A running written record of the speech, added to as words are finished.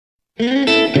We can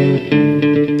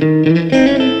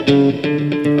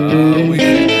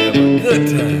have a good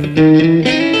time.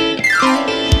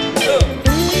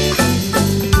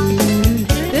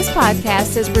 This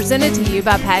podcast is presented to you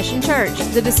by Passion Church,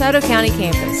 the DeSoto County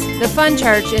campus, the fun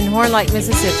church in Horn Lake,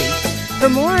 Mississippi. For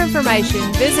more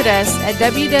information, visit us at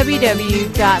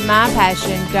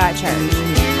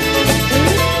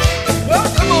www.mypassion.church.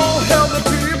 Well, come on, help the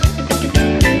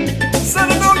people. Said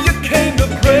I know you came to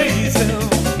praise him.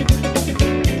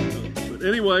 But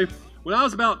anyway, when I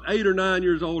was about 8 or 9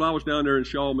 years old, I was down there in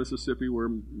Shaw, Mississippi, where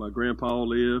my grandpa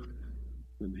lived.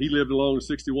 And he lived along the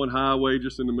 61 highway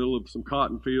just in the middle of some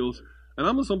cotton fields. And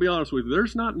I'm just going to be honest with you,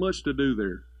 there's not much to do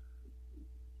there.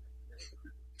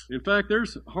 In fact,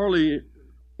 there's hardly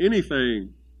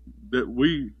anything that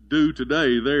we do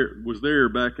today was there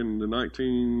back in the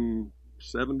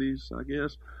 1970s, I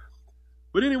guess.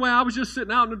 But anyway, I was just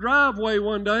sitting out in the driveway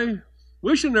one day,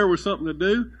 wishing there was something to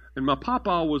do, and my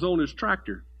papa was on his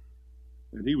tractor,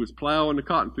 and he was plowing the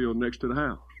cotton field next to the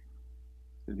house.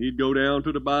 And he'd go down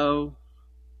to the bow,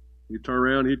 he'd turn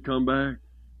around, he'd come back,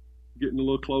 getting a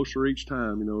little closer each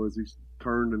time, as he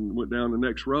turned and went down the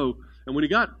next row. And when he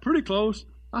got pretty close,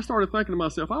 I started thinking to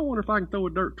myself, I wonder if I can throw a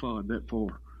dirt clod that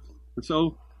far. And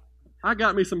so I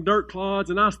got me some dirt clods,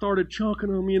 and I started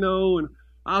chunking them, and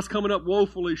I was coming up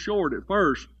woefully short at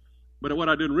first. But what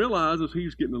I didn't realize is he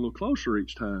was getting a little closer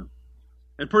each time.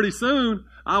 And pretty soon,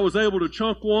 I was able to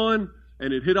chunk one,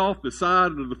 and it hit off the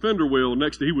side of the fender well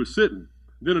next to he was sitting.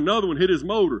 Then another one hit his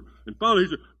motor. And finally he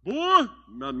said, boy,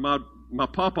 my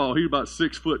papa, he was about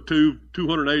 6'2",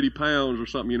 280 pounds or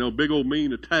something, big old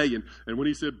mean Italian. And when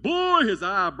he said, boy, his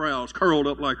eyebrows curled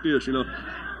up like this,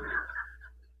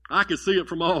 I could see it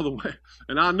from all the way.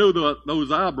 And I knew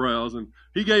those eyebrows, and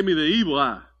he gave me the evil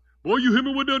eye. Boy, you hit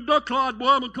me with that duck clod, boy,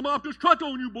 I'm going to come off this truck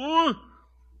on you, boy.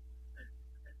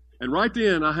 And right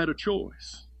then, I had a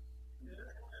choice.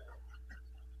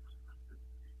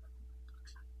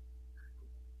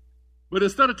 But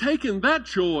instead of taking that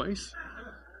choice,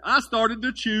 I started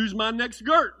to choose my next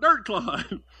dirt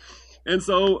clod. And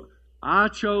so I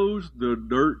chose the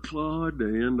dirt clod to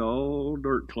end all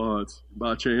dirt clods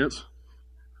by chance.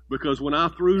 Because when I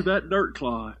threw that dirt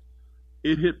clod,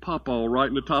 it hit Pawpaw right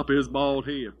in the top of his bald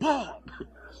head. Pop!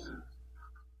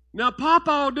 Now,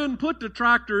 Pawpaw didn't put the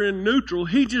tractor in neutral.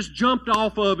 He just jumped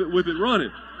off of it with it running.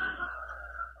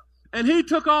 And he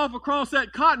took off across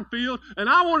that cotton field, and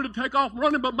I wanted to take off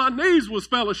running, but my knees was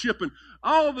fellowshipping.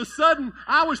 All of a sudden,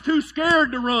 I was too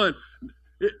scared to run.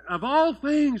 Of all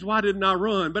things, why didn't I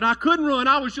run? But I couldn't run.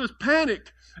 I was just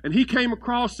panicked. And he came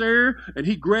across there, and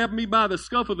he grabbed me by the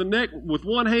scuff of the neck with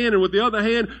one hand, and with the other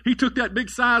hand, he took that big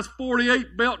size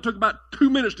 48 belt. Took about 2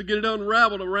 minutes to get it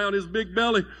unraveled around his big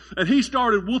belly. And he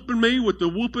started whooping me with the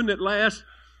whooping that lasts,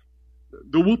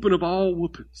 the whooping of all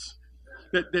whoopings.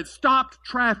 That stopped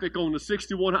traffic on the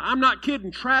 61. I'm not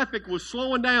kidding. Traffic was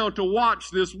slowing down to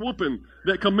watch this whooping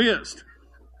that commenced.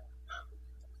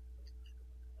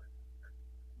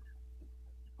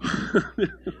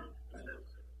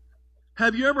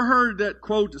 Have you ever heard that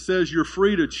quote that says you're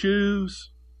free to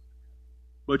choose,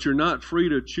 but you're not free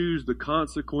to choose the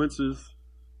consequences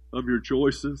of your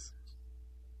choices?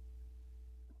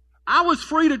 I was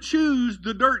free to choose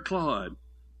the dirt clod.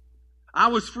 I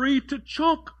was free to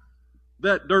chunk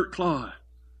that dirt clod.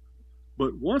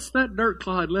 But once that dirt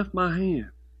clod left my hand,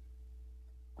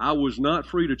 I was not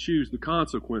free to choose the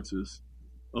consequences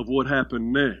of what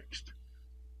happened next.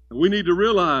 And we need to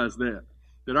realize that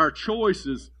our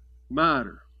choices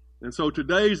matter. And so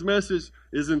today's message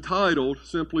is entitled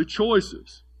simply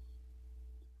Choices.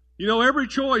 Every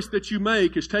choice that you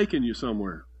make is taking you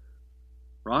somewhere,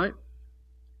 right?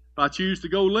 If I choose to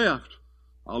go left,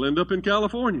 I'll end up in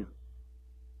California.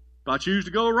 If I choose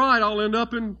to go right, I'll end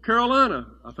up in Carolina.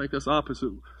 I think that's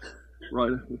opposite,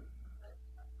 right?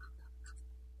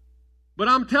 But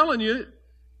I'm telling you,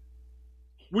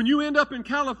 when you end up in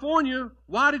California,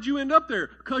 why did you end up there?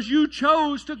 Because you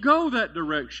chose to go that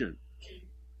direction.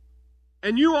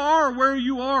 And you are where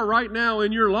you are right now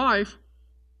in your life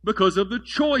because of the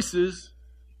choices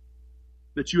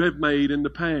that you have made in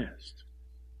the past.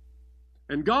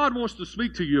 And God wants to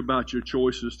speak to you about your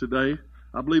choices today.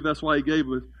 I believe that's why He gave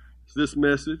us this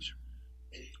message.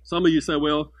 Some of you say,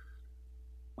 well,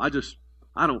 I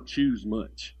don't choose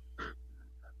much.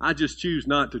 I just choose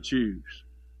not to choose.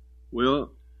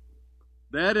 Well,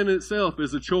 that in itself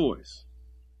is a choice.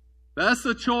 That's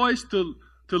a choice to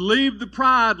leave the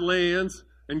pride lands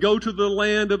and go to the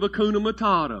land of Hakuna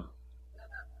Matata.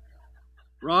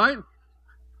 Right?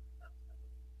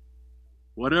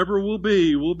 Whatever will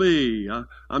be, will be.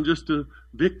 I'm just a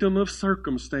victim of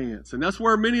circumstance. And that's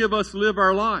where many of us live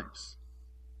our lives.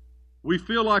 we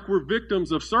feel like we're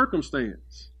victims of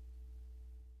circumstance.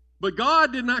 But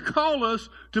God did not call us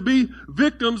to be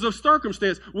victims of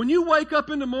circumstance. When you wake up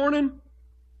in the morning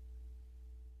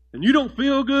and you don't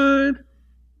feel good,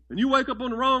 and you wake up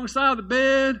on the wrong side of the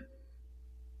bed,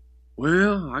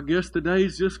 well, I guess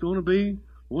today's just going to be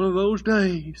one of those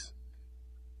days.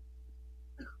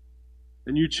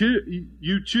 And you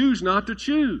choose not to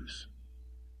choose.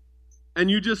 And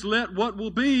you just let what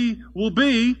will be,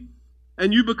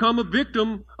 and you become a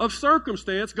victim of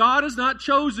circumstance. God has not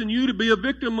chosen you to be a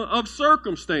victim of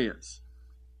circumstance.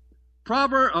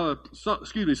 Psalms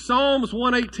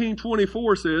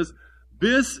 118:24 says,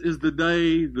 "This is the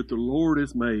day that the Lord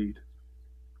has made.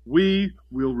 We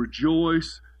will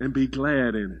rejoice and be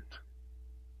glad in it."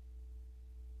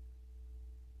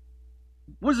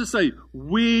 What does it say?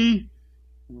 We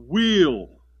will.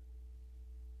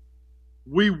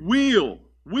 We will.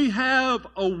 We have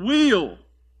a will.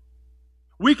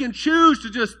 We can choose to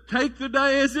just take the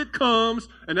day as it comes,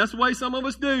 and that's the way some of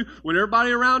us do. When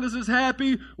everybody around us is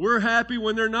happy, we're happy.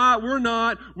 When they're not, we're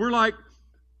not. We're like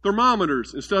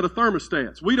thermometers instead of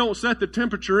thermostats. We don't set the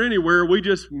temperature anywhere. We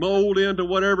just mold into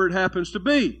whatever it happens to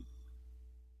be.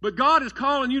 But God is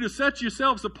calling you to set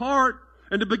yourselves apart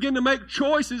and to begin to make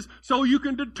choices so you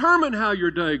can determine how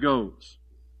your day goes.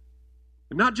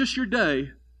 And not just your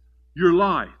day, your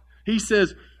life. He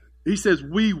says,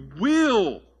 we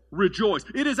will rejoice.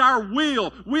 It is our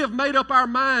will. We have made up our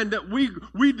mind that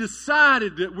we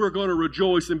decided that we're going to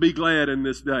rejoice and be glad in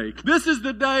this day. This is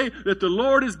the day that the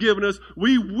Lord has given us.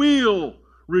 We will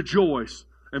rejoice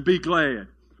and be glad.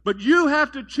 But you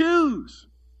have to choose.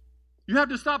 You have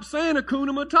to stop saying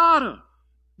Hakuna Matata.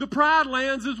 The Pride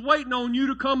Lands is waiting on you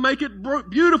to come make it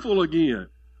beautiful again.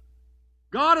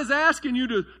 God is asking you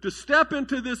to step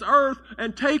into this earth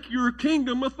and take your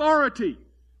kingdom authority.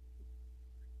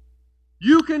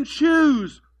 You can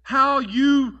choose how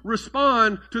you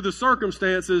respond to the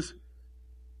circumstances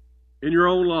in your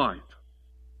own life.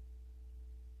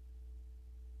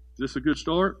 Is this a good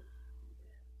start?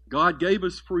 God gave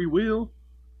us free will.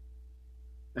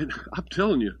 And I'm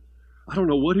telling you, I don't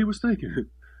know what He was thinking.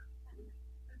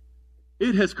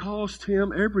 It has cost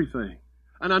Him everything.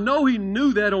 And I know He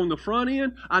knew that on the front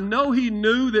end. I know He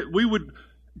knew that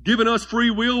given us free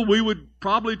will, we would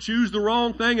probably choose the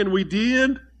wrong thing, and we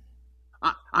did.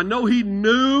 I know He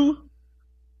knew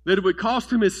that it would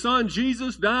cost Him His Son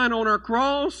Jesus dying on our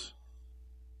cross.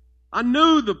 He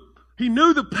knew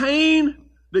the pain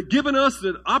that giving us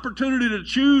the opportunity to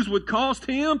choose would cost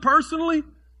Him personally.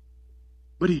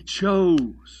 But He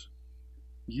chose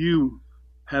you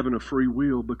having a free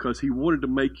will because He wanted to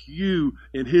make you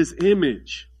in His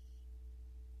image.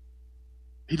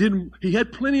 He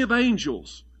had plenty of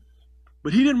angels,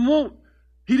 but He didn't want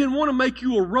to make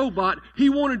you a robot. He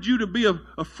wanted you to be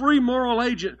a free moral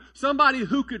agent, somebody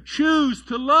who could choose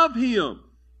to love Him.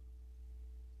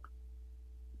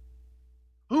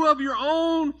 Who of your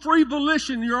own free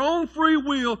volition, your own free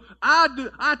will,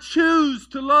 I choose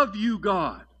to love you,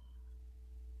 God.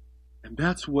 And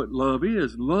that's what love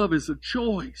is. Love is a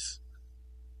choice.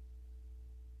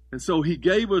 And so He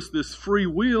gave us this free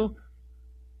will.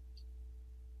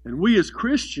 And we as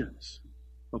Christians,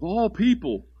 of all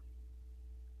people,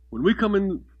 when we come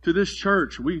into this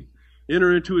church, we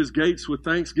enter into His gates with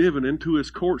thanksgiving, into His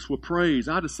courts with praise.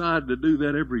 I decided to do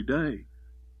that every day.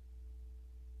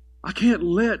 I can't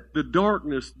let the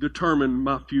darkness determine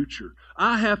my future.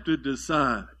 I have to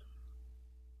decide.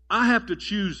 I have to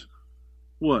choose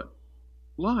what?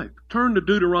 Life. Turn to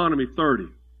Deuteronomy 30.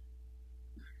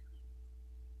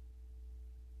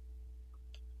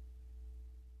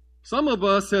 Some of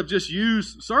us have just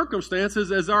used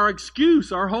circumstances as our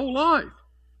excuse our whole life.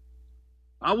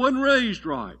 I wasn't raised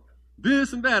right.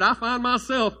 This and that. I find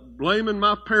myself blaming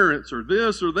my parents or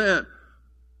this or that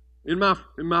in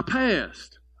my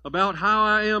past about how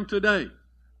I am today.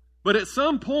 But at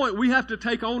some point, we have to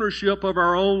take ownership of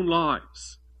our own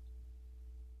lives.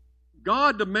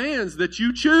 God demands that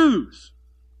you choose.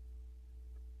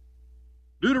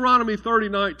 Deuteronomy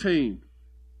 30:19.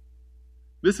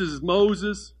 This is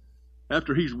Moses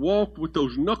after he's walked with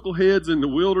those knuckleheads in the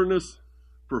wilderness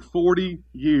for 40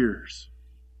 years.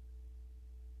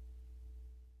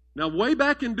 Now, way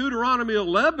back in Deuteronomy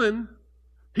 11,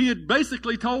 he had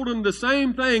basically told them the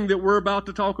same thing that we're about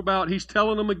to talk about. He's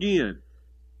telling them again.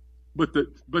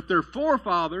 But their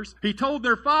forefathers, he told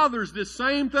their fathers this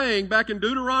same thing back in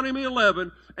Deuteronomy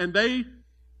 11, and they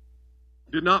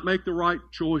did not make the right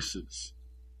choices.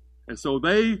 And so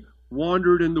they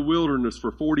wandered in the wilderness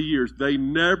for 40 years. They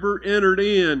never entered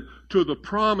into the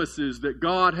promises that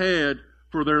God had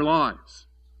for their lives.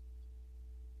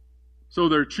 So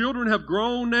their children have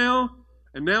grown now,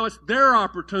 And now it's their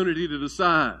opportunity to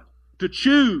decide, to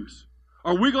choose.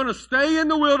 Are we going to stay in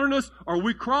the wilderness? Or are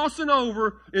we crossing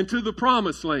over into the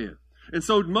promised land? And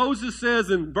so Moses says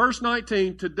in verse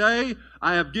 19, today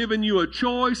I have given you a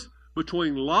choice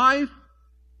between life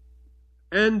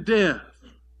and death,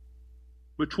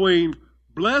 between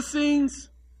blessings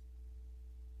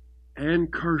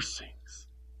and cursings.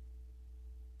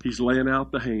 He's laying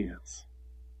out the hands.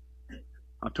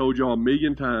 I've told y'all a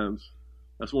million times,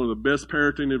 that's one of the best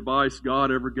parenting advice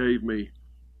God ever gave me,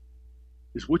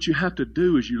 is what you have to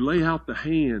do is you lay out the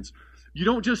hands. You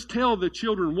don't just tell the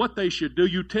children what they should do,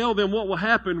 you tell them what will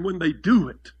happen when they do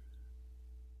it.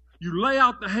 You lay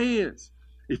out the hands.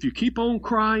 If you keep on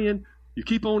crying, you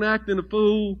keep on acting a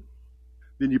fool,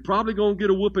 then you're probably going to get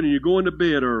a whooping and you're going to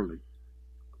bed early.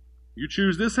 You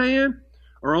choose this hand,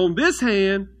 or on this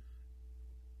hand,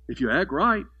 if you act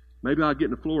right, maybe I'll get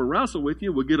in the floor and wrestle with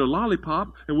you, we'll get a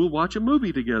lollipop, and we'll watch a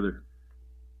movie together.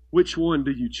 Which one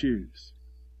do you choose?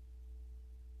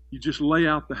 You just lay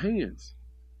out the hands.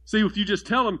 See, if you just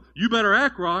tell them, you better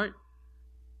act right,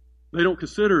 they don't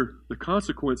consider the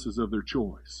consequences of their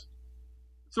choice.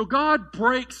 So God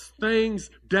breaks things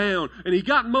down, and He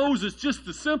got Moses just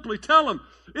to simply tell him,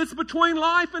 it's between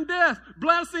life and death,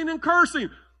 blessing and cursing.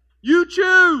 You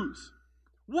choose.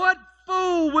 What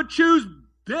fool would choose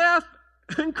death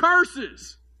and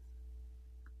curses?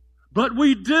 But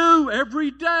we do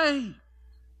every day.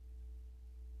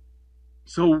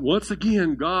 So once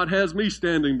again, God has me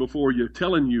standing before you,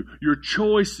 telling you, your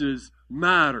choices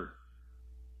matter.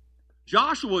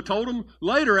 Joshua told them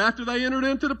later after they entered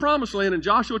into the promised land in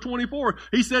Joshua 24,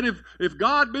 he said, if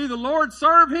God be the Lord,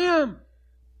 serve Him.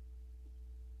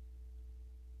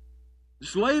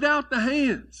 Just laid out the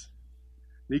hands.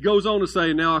 And he goes on to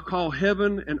say, now I call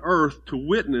heaven and earth to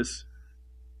witness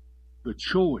the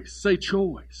choice. Say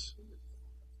choice.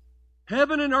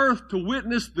 Heaven and earth to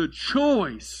witness the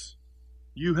choice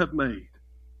you have made.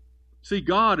 See,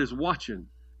 God is watching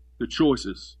the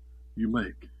choices you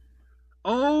make.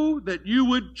 Oh, that you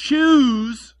would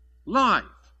choose life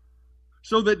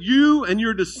so that you and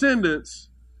your descendants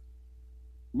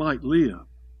might live.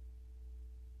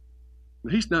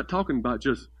 Now, He's not talking about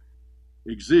just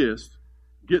exist,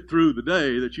 get through the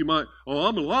day that you might, oh,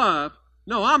 I'm alive.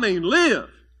 No, I mean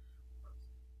live.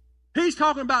 He's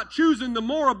talking about choosing the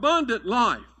more abundant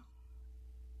life.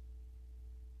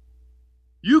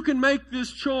 You can make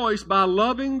this choice by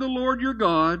loving the Lord your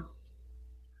God,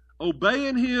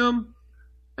 obeying Him,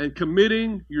 and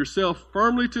committing yourself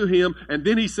firmly to Him. And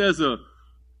then He says a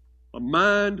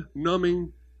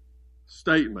mind-numbing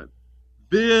statement.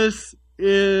 This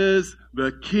is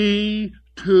the key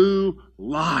to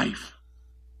life.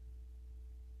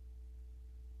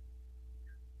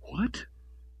 What?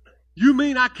 You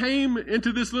mean I came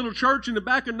into this little church in the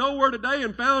back of nowhere today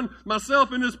and found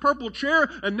myself in this purple chair,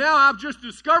 and now I've just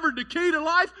discovered the key to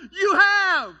life? You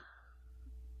have!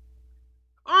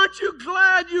 Aren't you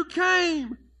glad you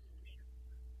came?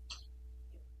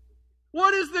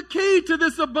 What is the key to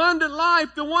this abundant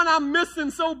life? The one I'm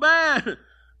missing so bad.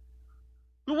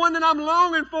 The one that I'm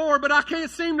longing for, but I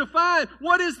can't seem to find.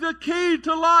 What is the key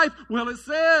to life? Well, it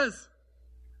says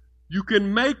you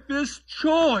can make this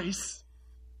choice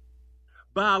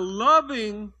by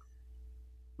loving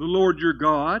the Lord your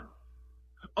God,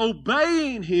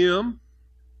 obeying Him,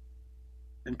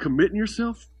 and committing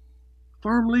yourself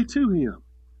firmly to Him.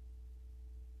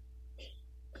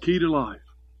 Key to life.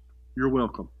 You're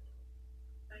welcome.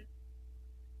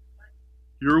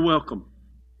 You're welcome.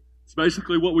 It's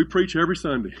basically what we preach every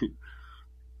Sunday.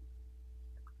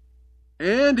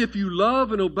 And if you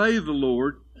love and obey the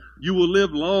Lord, you will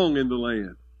live long in the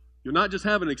land. You'll not just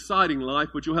have an exciting life,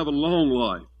 but you'll have a long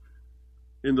life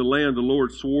in the land the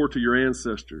Lord swore to your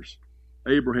ancestors,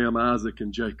 Abraham, Isaac,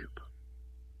 and Jacob.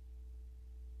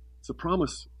 It's a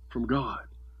promise from God.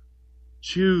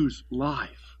 Choose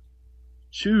life.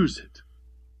 Choose it.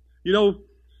 You know,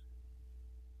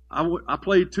 I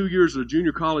played 2 years of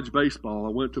junior college baseball. I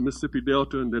went to Mississippi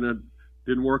Delta, and then it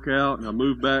didn't work out, and I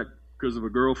moved back because of a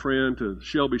girlfriend to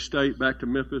Shelby State, back to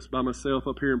Memphis by myself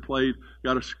up here and played.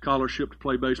 Got a scholarship to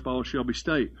play baseball at Shelby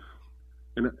State.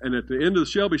 And at the end of the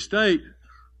Shelby State,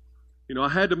 you know, I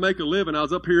had to make a living. I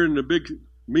was up here in the big,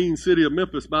 mean city of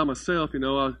Memphis by myself. You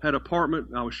know, I had an apartment.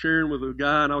 I was sharing with a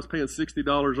guy, and I was paying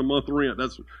 $60 a month rent.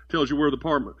 That tells you where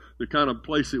the kind of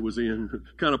place it was in, the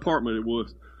kind of apartment it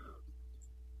was.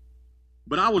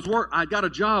 But I got a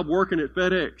job working at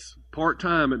FedEx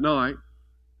part-time at night.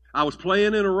 I was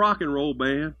playing in a rock and roll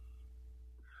band.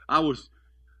 I was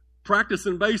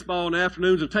practicing baseball in the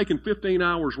afternoons and taking 15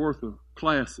 hours worth of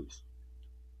classes.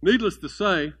 Needless to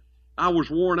say, I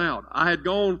was worn out. I had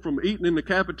gone from eating in the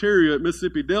cafeteria at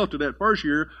Mississippi Delta that first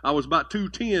year. I was about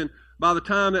 210. By the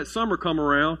time that summer come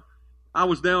around, I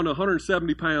was down to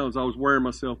 170 pounds. I was wearing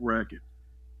myself ragged.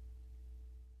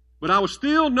 But I was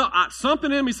still,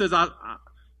 something in me says, I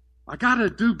got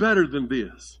to do better than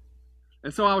this.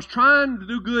 And so I was trying to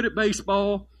do good at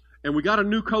baseball, and we got a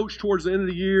new coach towards the end of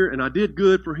the year, and I did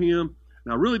good for him.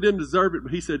 And I really didn't deserve it,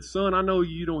 but he said, son, I know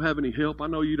you don't have any help. I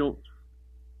know you don't,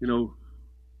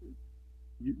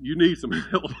 you need some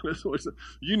help. That's what he said.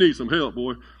 You need some help,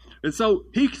 boy. And so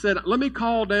he said, let me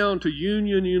call down to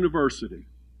Union University,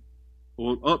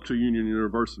 or up to Union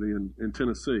University in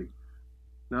Tennessee.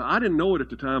 Now, I didn't know it at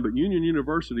the time, but Union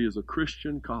University is a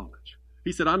Christian college.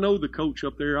 He said, I know the coach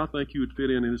up there. I think you would fit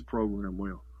in his program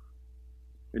well.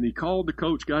 And he called the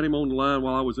coach, got him on the line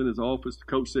while I was in his office. The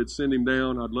coach said, send him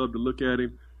down. I'd love to look at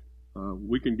him.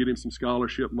 We can get him some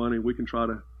scholarship money. We can try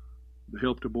to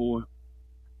help the boy.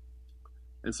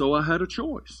 And so I had a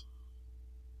choice.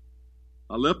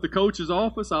 I left the coach's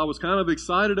office. I was kind of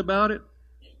excited about it,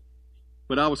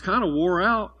 but I was kind of wore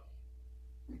out.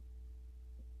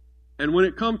 And when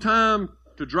it come time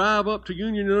to drive up to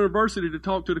Union University to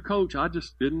talk to the coach, I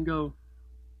just didn't go.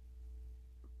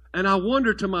 And I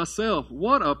wondered to myself,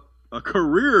 what a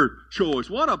career choice,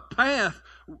 what a path,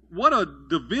 what a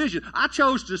division. I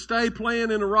chose to stay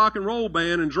playing in a rock and roll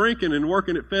band and drinking and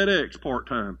working at FedEx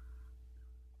part-time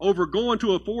over going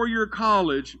to a 4-year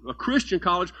college, a Christian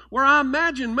college, where I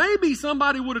imagine maybe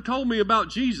somebody would have told me about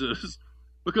Jesus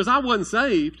because I wasn't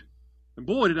saved. And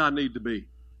boy, did I need to be.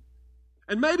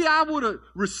 And maybe I would have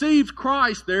received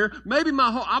Christ there. Maybe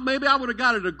I would have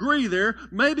got a degree there.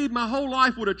 Maybe my whole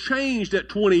life would have changed at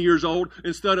 20 years old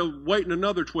instead of waiting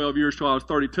another 12 years till I was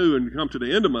 32 and come to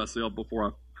the end of myself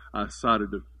before I decided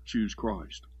to choose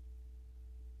Christ.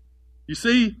 You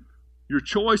see, your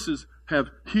choices have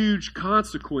huge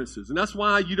consequences. And that's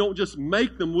why you don't just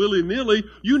make them willy-nilly.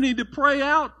 You need to pray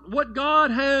out what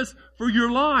God has for your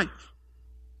life.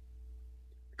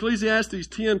 Ecclesiastes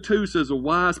 10:2 says, a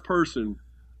wise person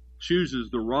chooses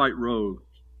the right road.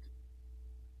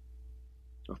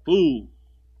 A fool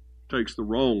takes the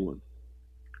wrong one.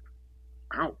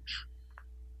 Ouch.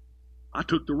 I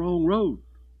took the wrong road.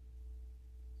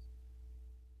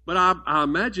 But I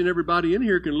imagine everybody in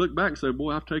here can look back and say,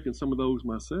 boy, I've taken some of those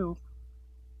myself.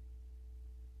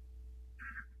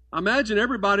 I imagine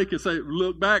everybody can say,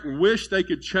 look back and wish they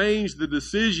could change the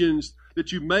decisions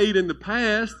that you made in the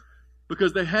past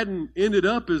because they hadn't ended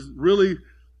up as really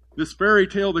this fairy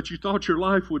tale that you thought your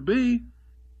life would be.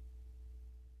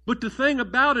 But the thing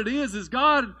about it is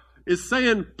God is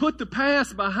saying, put the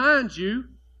past behind you.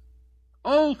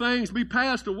 Old things be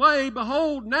passed away.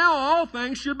 Behold, now all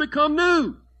things should become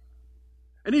new.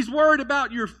 And He's worried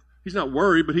about He's not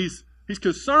worried, but He's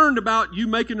concerned about you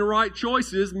making the right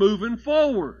choices moving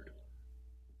forward.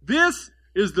 This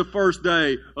is the first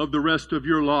day of the rest of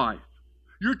your life.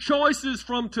 Your choices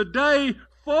from today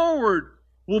forward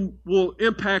will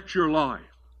impact your life.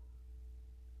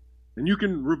 And you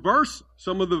can reverse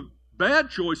some of the bad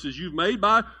choices you've made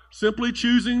by simply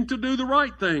choosing to do the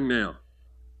right thing now.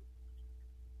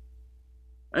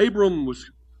 Abram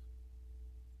was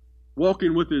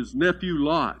walking with his nephew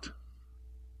Lot.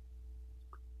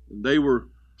 And they were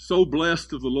so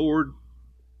blessed of the Lord.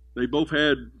 They both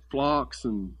had flocks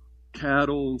and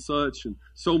cattle and such, and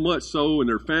so much so, and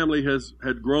their family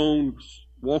had grown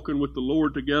walking with the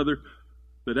Lord together,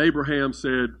 that Abraham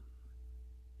said,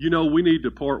 we need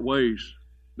to part ways.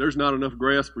 There's not enough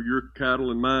grass for your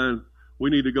cattle and mine. We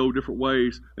need to go different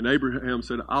ways. And Abraham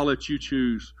said, I'll let you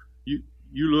choose. You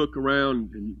look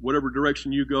around, and whatever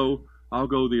direction you go, I'll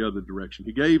go the other direction.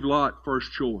 He gave Lot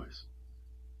first choice.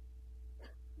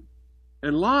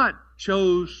 And Lot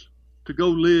chose to go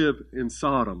live in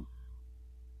Sodom.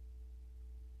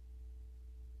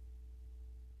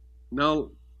 Now,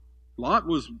 Lot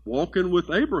was walking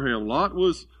with Abraham. Lot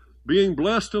was being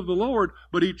blessed of the Lord,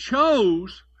 but he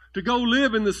chose to go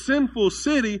live in the sinful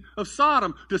city of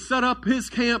Sodom, to set up his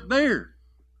camp there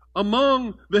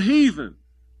among the heathen.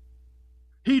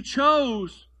 He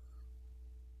chose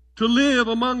to live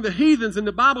among the heathens, and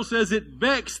the Bible says it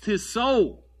vexed his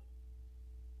soul.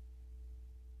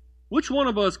 Which one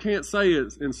of us can't say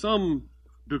is in some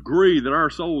degree that our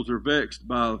souls are vexed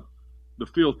by the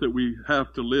filth that we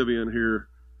have to live in here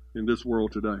in this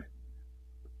world today?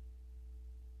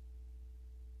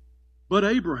 But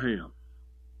Abraham,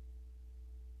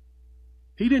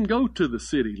 he didn't go to the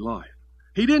city life.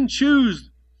 He didn't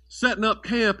choose setting up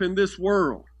camp in this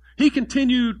world. He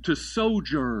continued to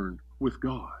sojourn with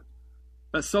God.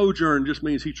 That sojourn just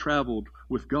means he traveled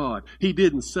with God. He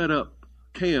didn't set up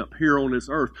camp here on this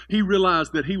earth. He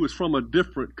realized that he was from a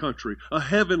different country, a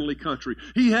heavenly country.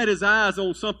 He had his eyes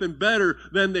on something better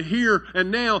than the here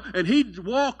and now, and he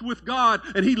walked with God,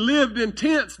 and he lived in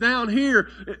tents down here.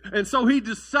 And so he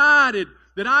decided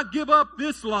that I give up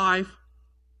this life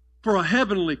for a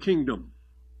heavenly kingdom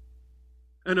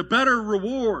and a better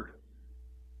reward.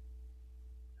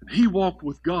 And he walked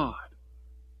with God.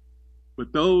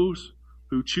 But those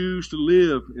who choose to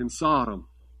live in Sodom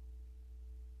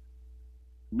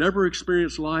never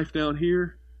experience life down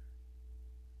here,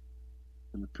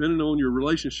 and depending on your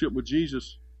relationship with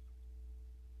Jesus,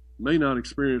 may not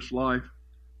experience life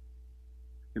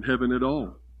in heaven at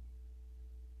all.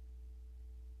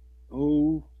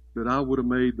 Oh, that I would have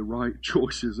made the right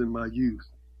choices in my youth.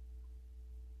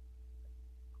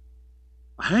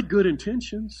 I had good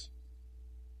intentions.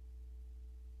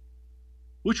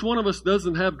 Which one of us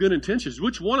doesn't have good intentions?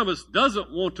 Which one of us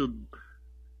doesn't want to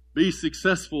be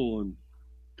successful and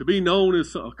to be known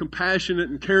as a compassionate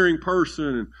and caring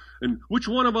person? And which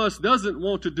one of us doesn't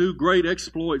want to do great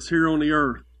exploits here on the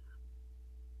earth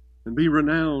and be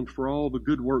renowned for all the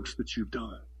good works that you've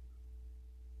done?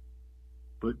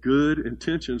 But good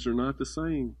intentions are not the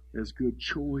same as good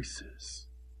choices.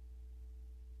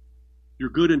 Your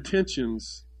good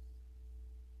intentions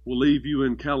will leave you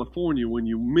in California when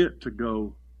you meant to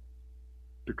go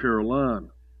to Carolina.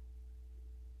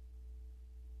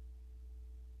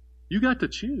 You got to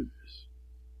choose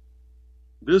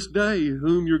this day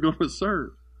whom you're going to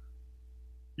serve.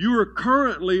 You are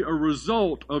currently a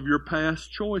result of your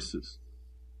past choices.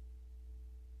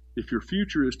 If your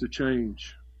future is to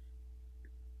change,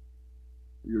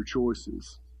 your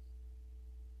choices,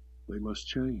 they must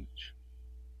change.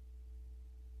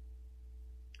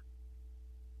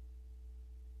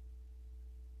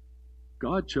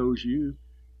 God chose you.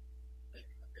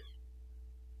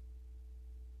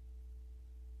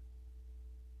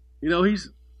 You know,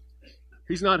 He's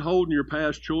not holding your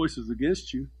past choices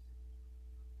against you.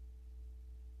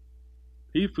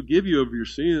 He forgive you of your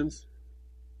sins.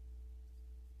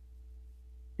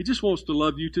 He just wants to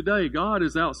love you today. God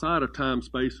is outside of time,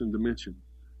 space, and dimension.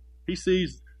 He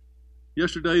sees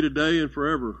yesterday, today, and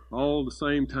forever all the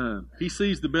same time. He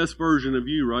sees the best version of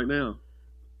you right now.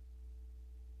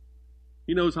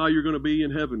 He knows how you're going to be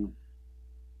in heaven.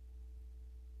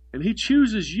 And He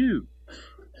chooses you.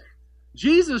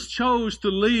 Jesus chose to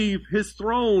leave His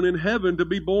throne in heaven to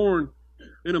be born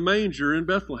in a manger in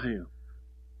Bethlehem.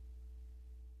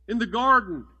 In the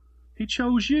garden, He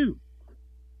chose you.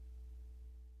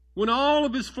 When all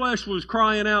of His flesh was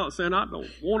crying out, saying, I don't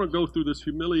want to go through this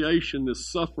humiliation,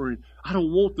 this suffering. I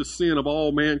don't want the sin of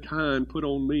all mankind put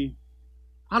on me.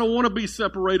 I don't want to be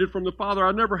separated from the Father.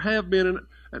 I never have been.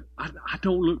 And I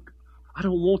don't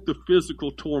want the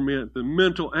physical torment, the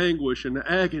mental anguish, and the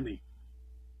agony.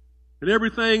 And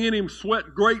everything in Him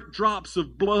sweat great drops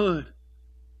of blood.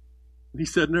 And He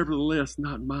said, nevertheless,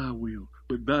 not my will,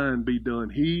 but thine be done.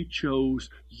 He chose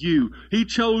you. He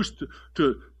chose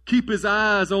to keep His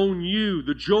eyes on you,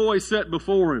 the joy set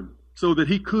before Him, so that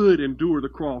He could endure the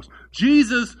cross.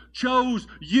 Jesus chose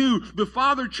you. The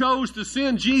Father chose to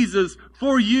send Jesus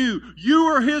for you. You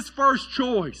are His first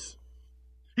choice.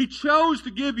 He chose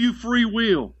to give you free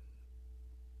will.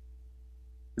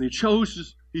 And He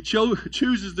chooses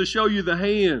to show you the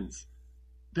hands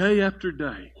day after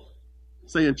day,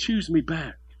 saying, choose me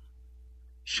back.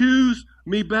 Choose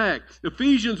me back.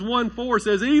 Ephesians 1:4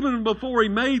 says, even before He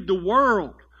made the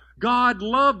world, God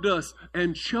loved us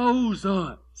and chose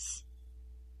us.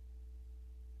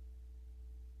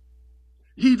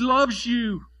 He loves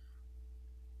you.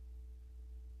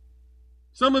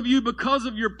 Some of you, because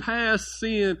of your past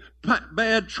sin,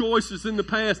 bad choices in the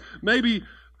past, maybe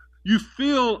you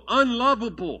feel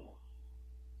unlovable.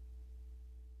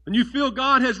 And you feel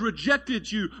God has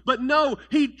rejected you. But no,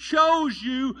 He chose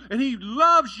you and He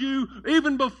loves you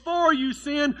even before you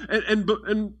sinned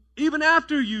and even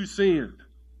after you sinned.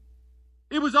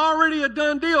 It was already a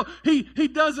done deal. He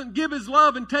doesn't give His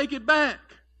love and take it back.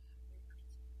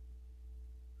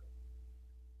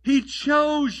 He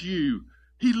chose you.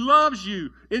 He loves you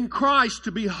in Christ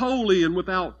to be holy and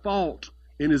without fault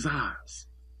in His eyes.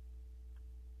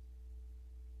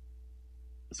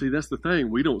 See, that's the thing.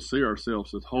 We don't see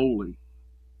ourselves as holy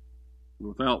and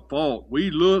without fault.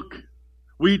 We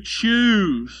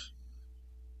choose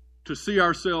to see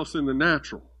ourselves in the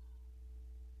natural.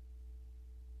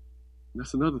 And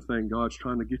that's another thing God's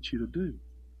trying to get you to do.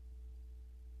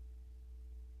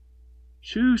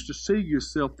 Choose to see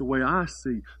yourself the way I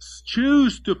see.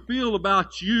 Choose to feel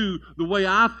about you the way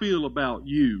I feel about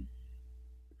you.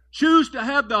 Choose to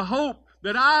have the hope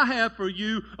that I have for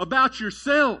you about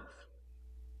yourself.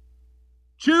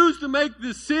 Choose to make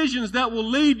decisions that will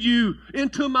lead you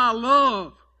into my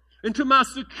love, into my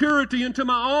security, into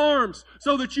my arms,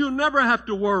 so that you'll never have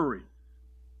to worry.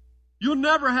 You'll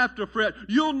never have to fret.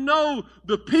 You'll know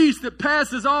the peace that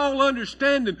passes all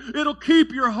understanding. It'll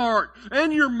keep your heart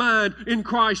and your mind in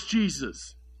Christ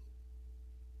Jesus.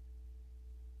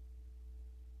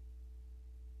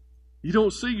 You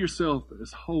don't see yourself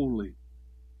as holy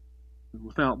and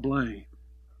without blame.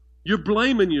 You're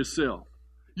blaming yourself.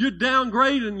 You're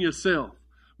downgrading yourself.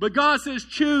 But God says,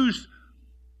 choose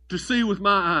to see with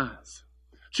my eyes.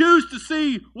 Choose to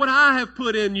see what I have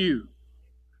put in you.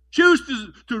 Choose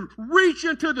to reach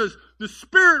into the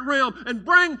spirit realm and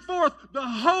bring forth the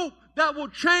hope that will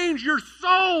change your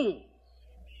soul.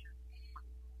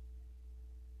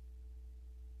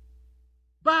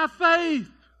 By faith,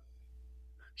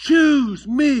 choose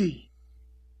me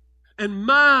and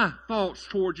my thoughts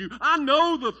toward you. I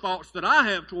know the thoughts that I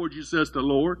have toward you, says the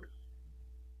Lord.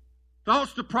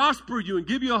 Thoughts to prosper you and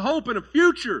give you a hope and a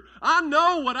future. I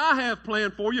know what I have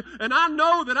planned for you, and I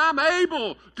know that I'm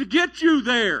able to get you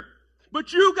there.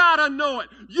 But you got to know it.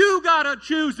 You got to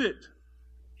choose it.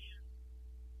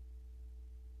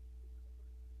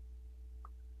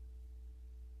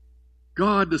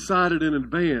 God decided in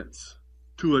advance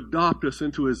to adopt us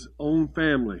into His own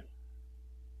family.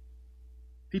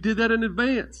 He did that in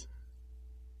advance.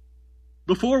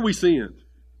 Before we sinned,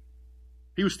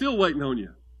 He was still waiting on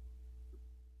you.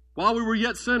 While we were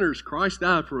yet sinners, Christ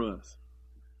died for us.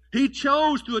 He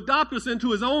chose to adopt us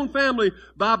into His own family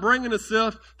by bringing us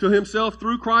to Himself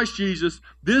through Christ Jesus.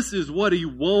 This is what He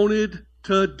wanted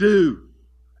to do,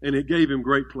 and it gave Him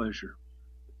great pleasure.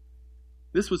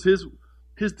 This was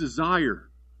His desire.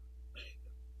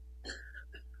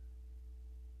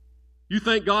 You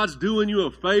think God's doing you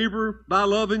a favor by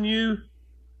loving you?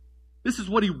 This is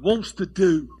what He wants to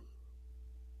do.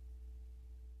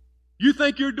 You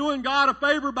think you're doing God a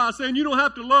favor by saying, you don't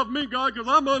have to love me, God, because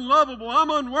I'm unlovable,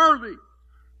 I'm unworthy.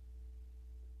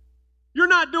 You're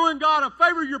not doing God a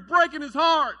favor, you're breaking His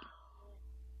heart.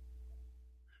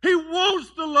 He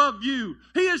wants to love you.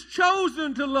 He has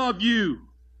chosen to love you.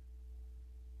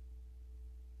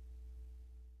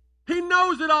 He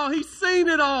knows it all, He's seen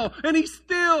it all, and He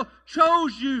still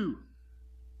chose you.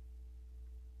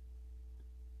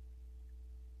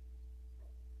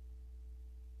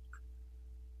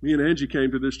 Me and Angie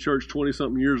came to this church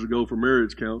 20-something years ago for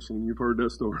marriage counseling. You've heard that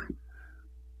story.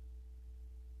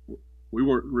 We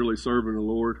weren't really serving the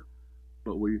Lord,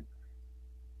 but we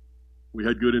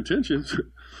had good intentions.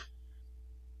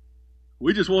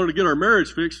 We just wanted to get our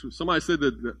marriage fixed. Somebody said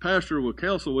that pastor would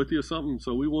counsel with you or something,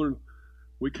 so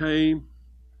we came.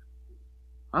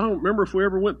 I don't remember if we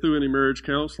ever went through any marriage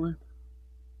counseling,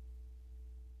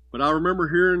 but I remember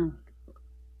hearing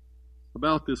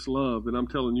about this love that I'm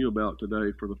telling you about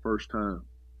today for the first time.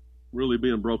 Really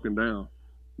being broken down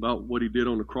about what He did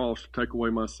on the cross to take away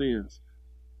my sins.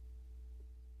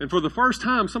 And for the first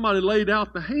time, somebody laid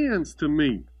out the hands to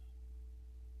me.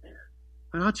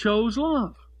 And I chose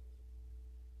love.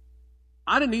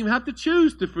 I didn't even have to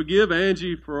choose to forgive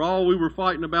Angie for all we were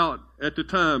fighting about at the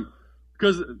time.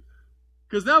 Because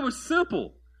that was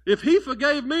simple. If He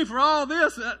forgave me for all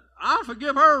this, I'll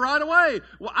forgive her right away.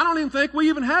 Well, I don't even think we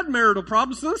even had marital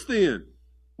problems since then.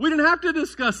 We didn't have to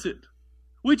discuss it.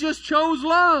 We just chose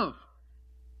love.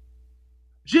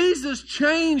 Jesus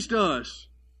changed us.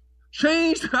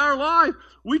 Changed our life.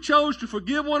 We chose to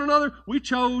forgive one another. We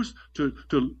chose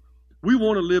we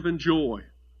want to live in joy.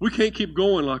 We can't keep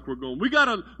going like we're going. We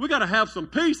gotta have some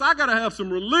peace. I gotta have some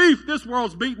relief. This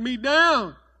world's beating me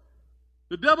down.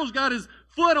 The devil's got his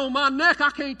foot on my neck. I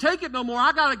can't take it no more.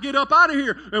 I got to get up out of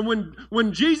here. And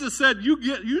when Jesus said,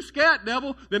 you scat,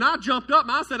 devil, then I jumped up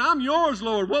and I said, I'm yours,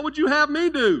 Lord. What would you have me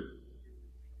do?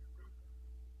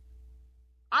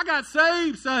 I got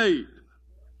saved.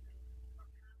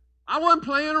 I wasn't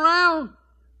playing around.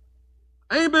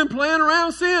 I ain't been playing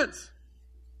around since.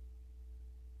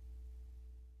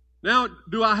 Now,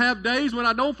 do I have days when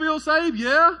I don't feel saved?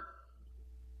 Yeah.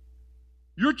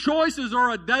 Your choices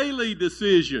are a daily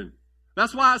decision.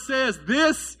 That's why it says,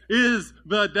 this is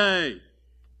the day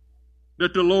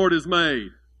that the Lord has made.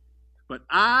 But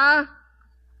I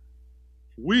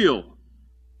will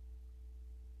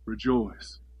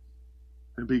rejoice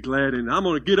and be glad. And I'm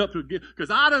going to get up because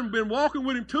I done been walking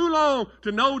with Him too long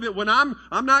to know that when I'm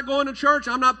not going to church,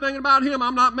 I'm not thinking about Him,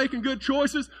 I'm not making good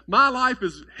choices, my life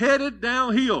is headed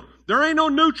downhill. There ain't no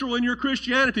neutral in your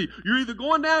Christianity. You're either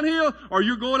going downhill or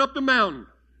you're going up the mountain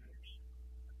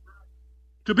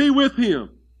to be with Him.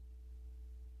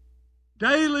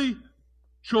 Daily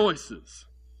choices.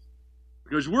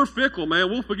 Because we're fickle, man.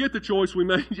 We'll forget the choice we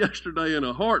made yesterday in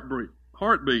a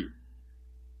heartbeat.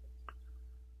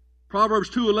 Proverbs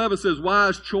 2:11 says,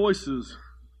 wise choices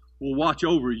will watch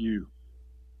over you.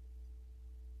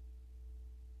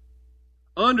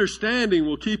 Understanding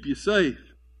will keep you safe.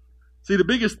 See, the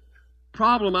biggest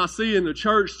problem I see in the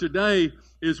church today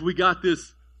is we got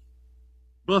this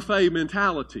buffet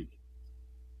mentality.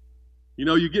 You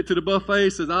know, you get to the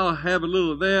buffet, says, I'll have a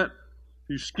little of that.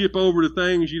 You skip over the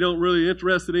things you don't really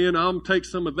interested in. I'm going to take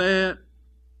some of that.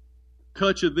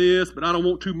 Touch of this, but I don't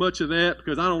want too much of that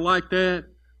because I don't like that.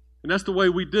 And that's the way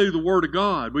we do the Word of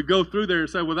God. We go through there and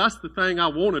say, well, that's the thing I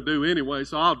want to do anyway,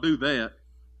 so I'll do that.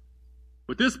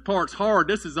 But this part's hard.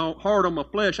 This is hard on my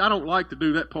flesh. I don't like to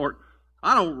do that part.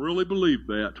 I don't really believe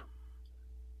that.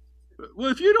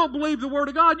 Well, if you don't believe the Word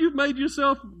of God, you've made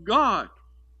yourself God.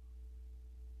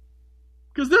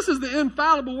 Because this is the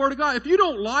infallible Word of God. If you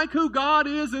don't like who God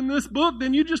is in this book,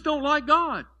 then you just don't like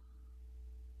God.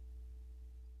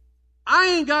 I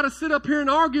ain't got to sit up here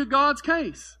and argue God's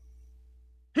case.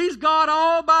 He's God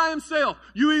all by himself.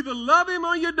 You either love him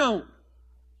or you don't.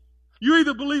 You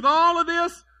either believe all of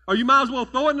this or you might as well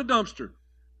throw it in the dumpster.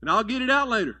 And I'll get it out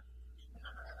later.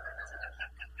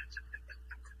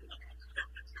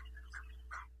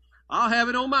 I'll have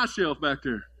it on my shelf back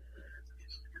there.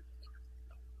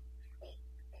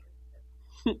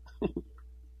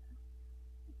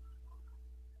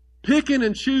 Picking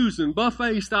and choosing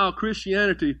buffet-style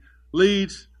Christianity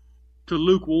leads to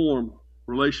lukewarm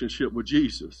relationship with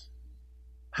Jesus.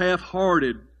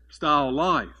 Half-hearted style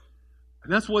life.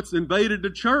 And that's what's invaded the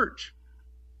church.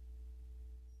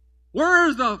 Where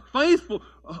is a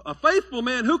faithful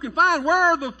man who can find? Where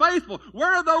are the faithful?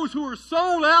 Where are those who are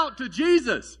sold out to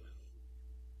Jesus?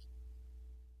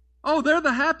 Oh, they're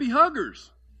the happy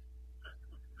huggers.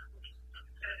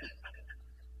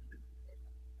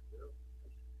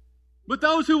 But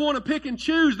those who want to pick and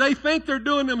choose, they think they're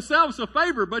doing themselves a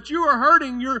favor, but you are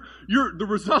hurting the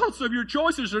results of your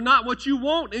choices are not what you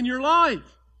want in your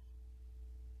life.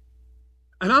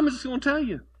 And I'm just going to tell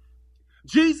you,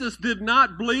 Jesus did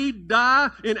not bleed,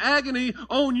 die in agony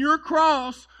on your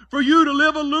cross for you to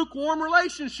live a lukewarm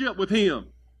relationship with Him.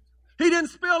 He didn't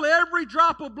spill every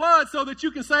drop of blood so that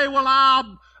you can say, well,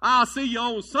 I'll see you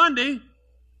on Sunday.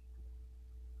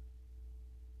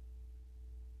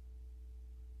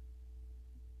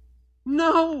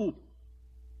 No.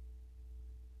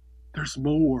 There's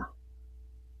more.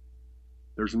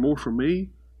 There's more for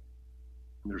me,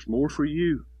 and there's more for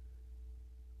you.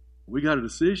 We got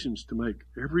decisions to make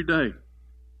every day.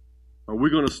 Are we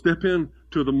going to step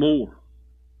into the more?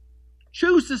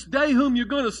 Choose this day whom you're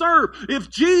going to serve. If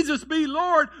Jesus be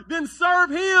Lord, then serve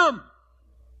Him.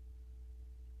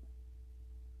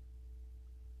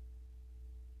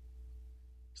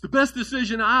 It's the best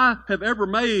decision I have ever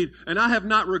made, and I have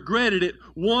not regretted it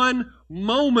one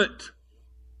moment.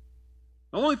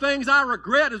 The only things I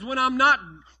regret is when I'm not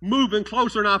moving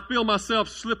closer and I feel myself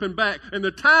slipping back. And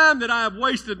the time that I have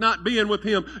wasted not being with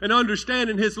Him and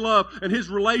understanding His love and His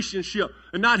relationship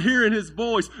and not hearing His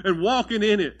voice and walking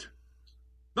in it.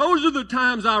 Those are the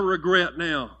times I regret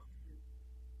now.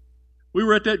 We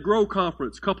were at that Grow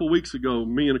conference a couple weeks ago,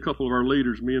 me and a couple of our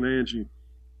leaders, me and Angie.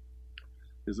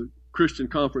 It's a Christian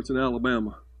conference in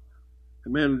Alabama.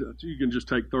 And man, you can just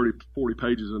take 30, 40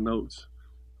 pages of notes.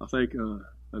 I think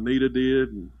Anita did,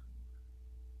 and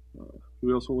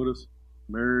who else went with us?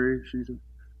 Mary,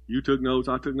 you took notes,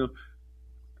 I took notes.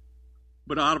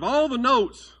 But out of all the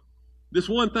notes, this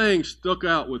one thing stuck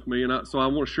out with me, and so I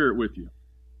want to share it with you.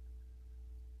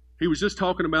 He was just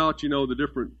talking about, the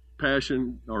different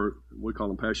passion, or we call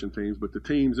them passion teams, but the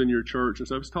teams in your church and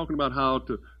stuff. He's talking about how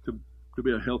to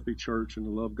be a healthy church and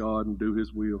to love God and do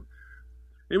His will.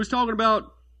 He was talking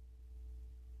about,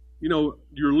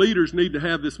 your leaders need to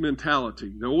have this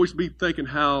mentality. They'll always be thinking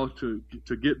how to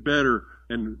get better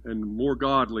and more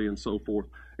godly and so forth.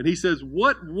 And he says,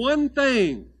 what one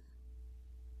thing,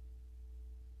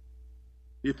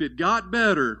 if it got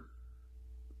better,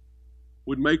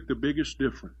 would make the biggest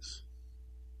difference?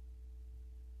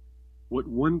 What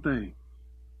one thing?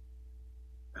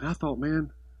 And I thought,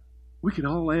 man, we can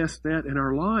all ask that in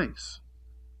our lives.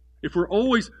 If we're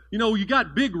always, you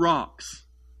got big rocks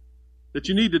that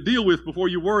you need to deal with before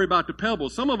you worry about the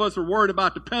pebbles. Some of us are worried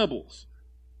about the pebbles.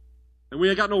 And we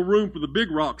ain't got no room for the big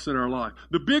rocks in our life.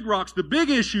 The big rocks, the big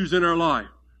issues in our life.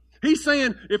 He's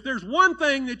saying, if there's one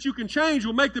thing that you can change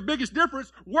will make the biggest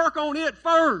difference, work on it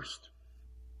first.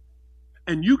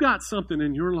 And you got something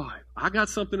in your life. I got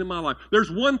something in my life.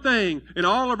 There's one thing in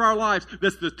all of our lives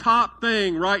that's the top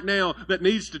thing right now that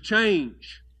needs to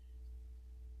change.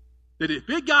 That if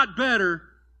it got better,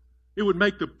 it would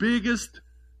make the biggest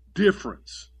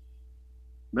difference.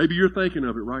 Maybe you're thinking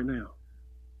of it right now.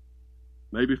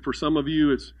 Maybe for some of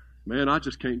you it's man, I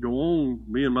just can't go on,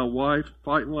 me and my wife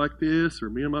fighting like this, or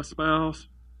me and my spouse.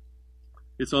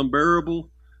 It's unbearable.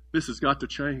 This has got to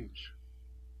change.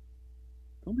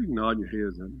 Don't be nodding your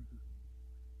heads at me.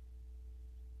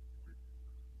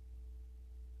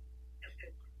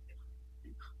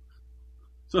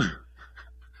 So,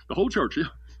 the whole church, yeah.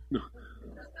 No.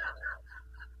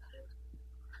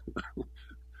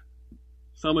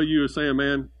 Some of you are saying,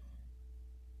 man,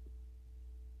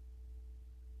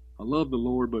 I love the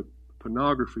Lord, but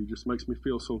pornography just makes me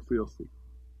feel so filthy.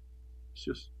 It's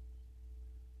just,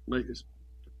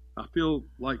 I feel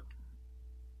like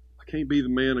I can't be the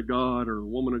man of God or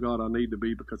woman of God I need to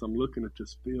be because I'm looking at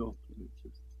this filth. And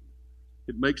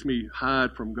it makes me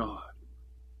hide from God.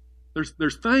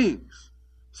 There's things.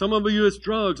 Some of you, it's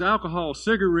drugs, alcohol,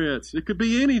 cigarettes. It could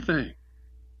be anything.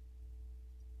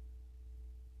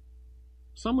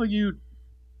 Some of you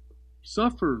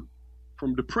suffer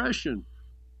from depression,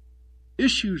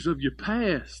 issues of your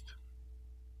past,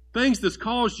 things that's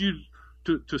caused you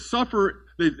to suffer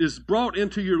that is brought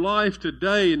into your life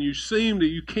today, and you seem that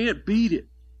you can't beat it.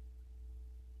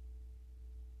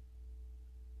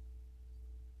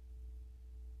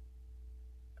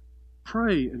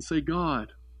 Pray and say,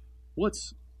 God, what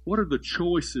are the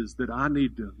choices that I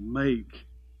need to make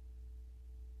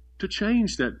to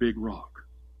change that big rock?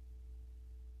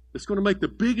 It's going to make the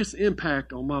biggest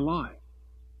impact on my life.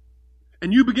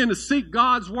 And you begin to seek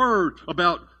God's word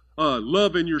about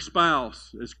loving your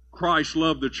spouse as Christ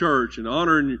loved the church, and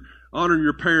honoring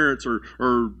your parents,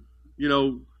 or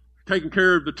taking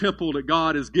care of the temple that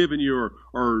God has given you,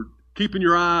 or keeping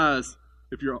your eyes.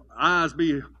 If your eyes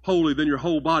be holy, then your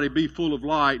whole body be full of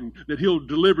light, and that He'll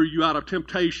deliver you out of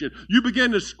temptation. You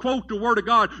begin to quote the Word of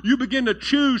God. You begin to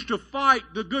choose to fight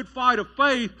the good fight of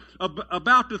faith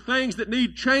about the things that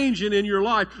need changing in your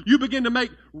life. You begin to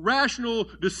make rational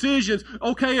decisions.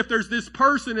 Okay, if there's this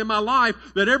person in my life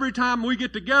that every time we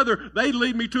get together, they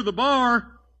lead me to the bar,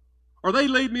 or they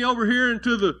lead me over here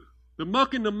into the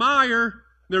muck and the mire,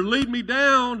 and they're leading me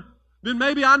down, then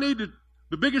maybe I need to.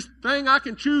 The biggest thing I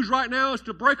can choose right now is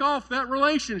to break off that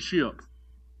relationship.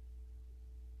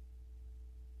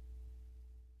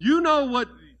 You know what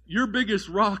your biggest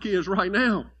rock is right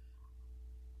now.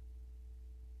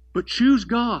 But choose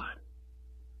God.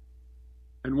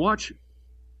 And watch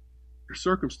your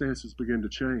circumstances begin to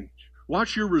change.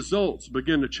 Watch your results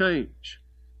begin to change.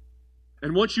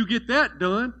 And once you get that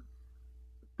done,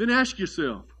 then ask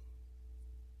yourself,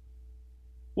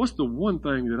 what's the one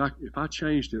thing that if I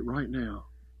changed it right now,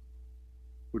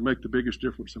 would make the biggest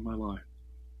difference in my life?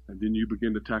 And then you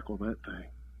begin to tackle that thing.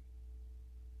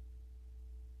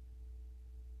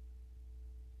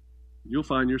 You'll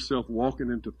find yourself walking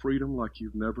into freedom like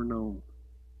you've never known.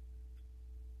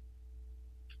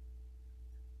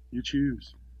 You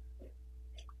choose.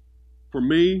 For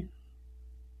me,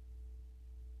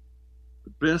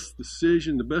 the best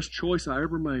decision, the best choice I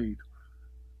ever made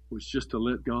was just to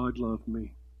let God love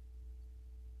me.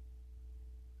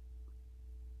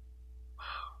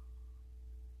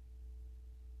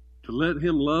 To let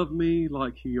Him love me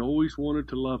like He always wanted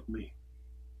to love me.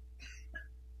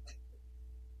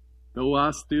 Though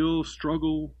I still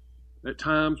struggle at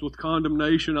times with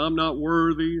condemnation, I'm not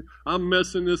worthy, I'm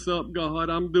messing this up, God,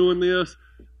 I'm doing this.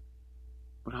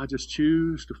 But I just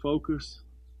choose to focus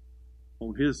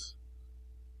on His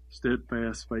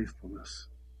steadfast faithfulness.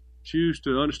 Choose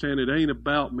to understand it ain't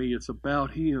about me, it's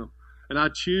about Him. And I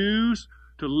choose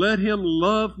to let Him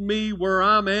love me where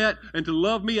I'm at, and to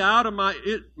love me out of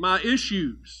my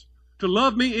issues, to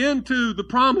love me into the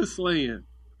promised land.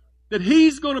 That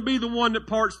He's going to be the one that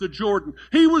parts the Jordan.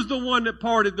 He was the one that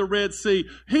parted the Red Sea.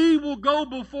 He will go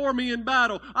before me in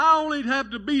battle. I only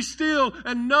have to be still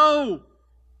and know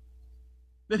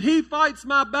that He fights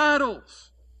my battles.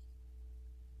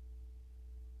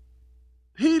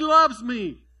 He loves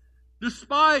me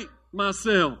despite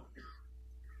myself.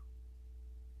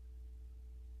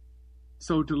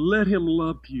 So to let Him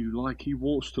love you like He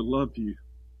wants to love you.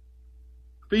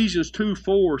 Ephesians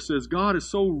 2:4 says, God is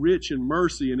so rich in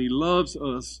mercy and He loves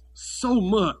us so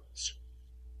much.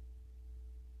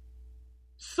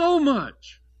 So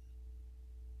much.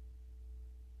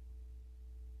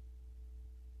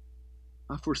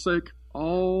 I forsake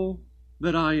all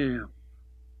that I am,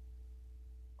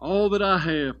 all that I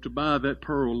have to buy that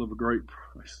pearl of a great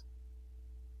price.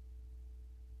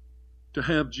 To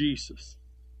have Jesus.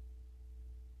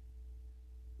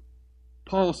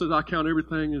 Paul says, I count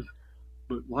everything as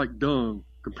but like dung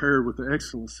compared with the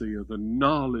excellency of the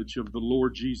knowledge of the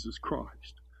Lord Jesus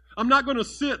Christ. I'm not going to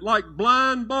sit like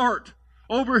blind Bart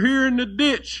over here in the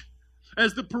ditch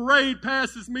as the parade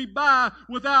passes me by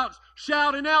without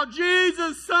shouting out,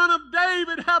 Jesus, Son of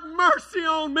David, have mercy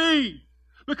on me.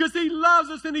 Because He loves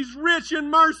us and He's rich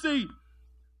in mercy.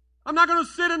 I'm not going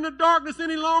to sit in the darkness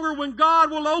any longer when God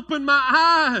will open my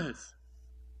eyes.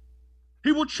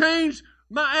 He will change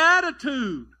my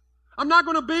attitude. I'm not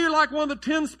going to be like one of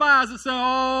the 10 spies that say,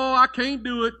 oh, I can't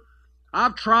do it.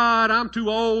 I've tried. I'm too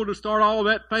old to start all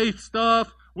that faith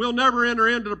stuff. We'll never enter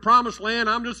into the promised land.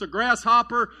 I'm just a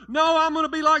grasshopper. No, I'm going to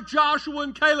be like Joshua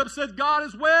and Caleb said, God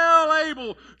is well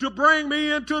able to bring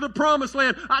me into the promised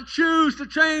land. I choose to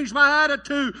change my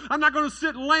attitude. I'm not going to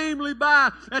sit lamely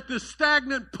by at this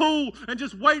stagnant pool and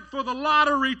just wait for the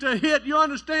lottery to hit. You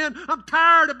understand? I'm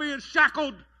tired of being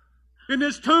shackled in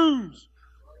these tombs.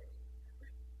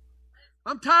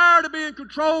 I'm tired of being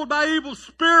controlled by evil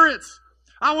spirits.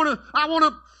 I want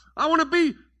to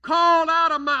be called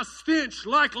out of my stench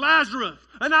like Lazarus,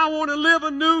 and I want to live a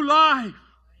new life.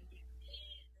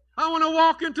 I want to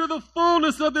walk into the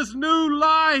fullness of this new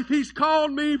life He's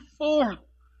called me forth.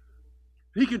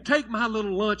 He can take my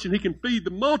little lunch and He can feed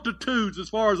the multitudes as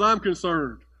far as I'm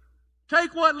concerned.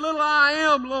 Take what little I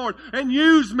am, Lord, and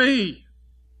use me.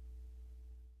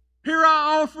 Here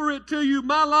I offer it to you,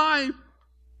 my life.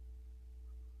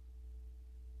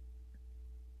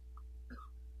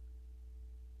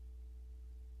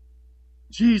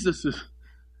 Jesus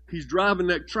He's driving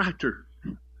that tractor.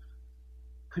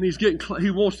 And He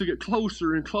wants to get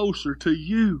closer and closer to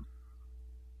you.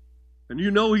 And you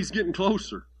know He's getting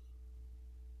closer.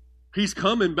 He's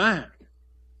coming back.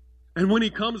 And when He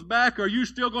comes back, are you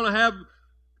still going to have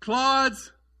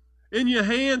clods in your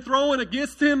hand throwing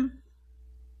against Him?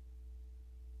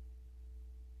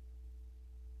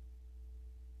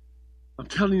 I'm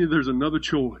telling you, there's another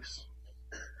choice.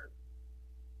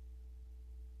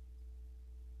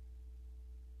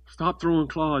 Stop throwing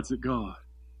clods at God.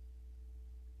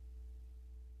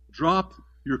 Drop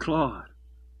your clod.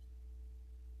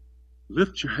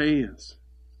 Lift your hands.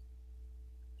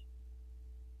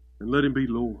 And let Him be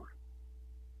Lord.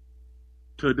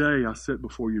 Today I set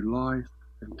before you life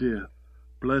and death,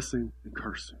 blessing and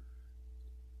cursing.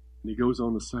 And He goes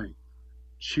on to say,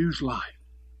 choose life.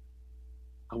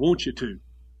 I want you to.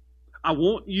 I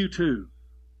want you to.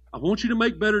 I want you to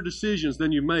make better decisions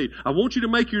than you made. I want you to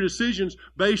make your decisions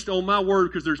based on my word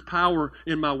because there's power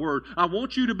in my word. I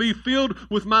want you to be filled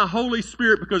with my Holy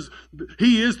Spirit because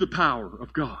He is the power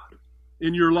of God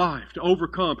in your life to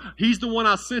overcome. He's the one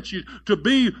I sent you to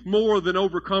be more than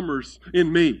overcomers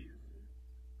in me.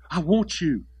 I want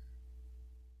you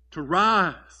to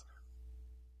rise.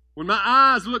 When my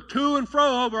eyes look to and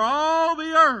fro over all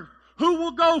the earth, who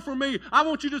will go for me? I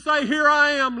want you to say, here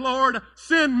I am, Lord,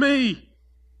 send me.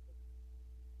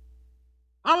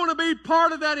 I want to be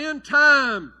part of that end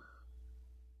time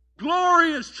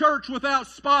glorious church without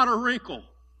spot or wrinkle.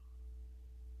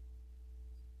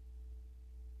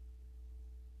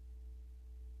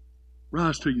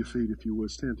 Rise to your feet if you would.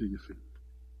 Stand to your feet.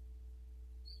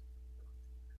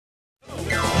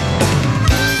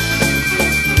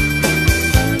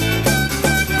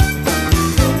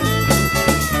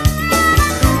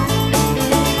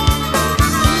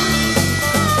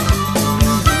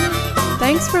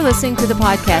 Thanks for listening to the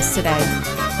podcast today.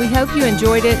 We hope you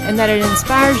enjoyed it and that it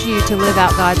inspires you to live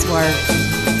out God's Word.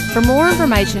 For more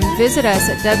information, visit us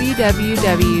at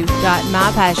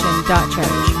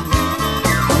www.mypassion.church.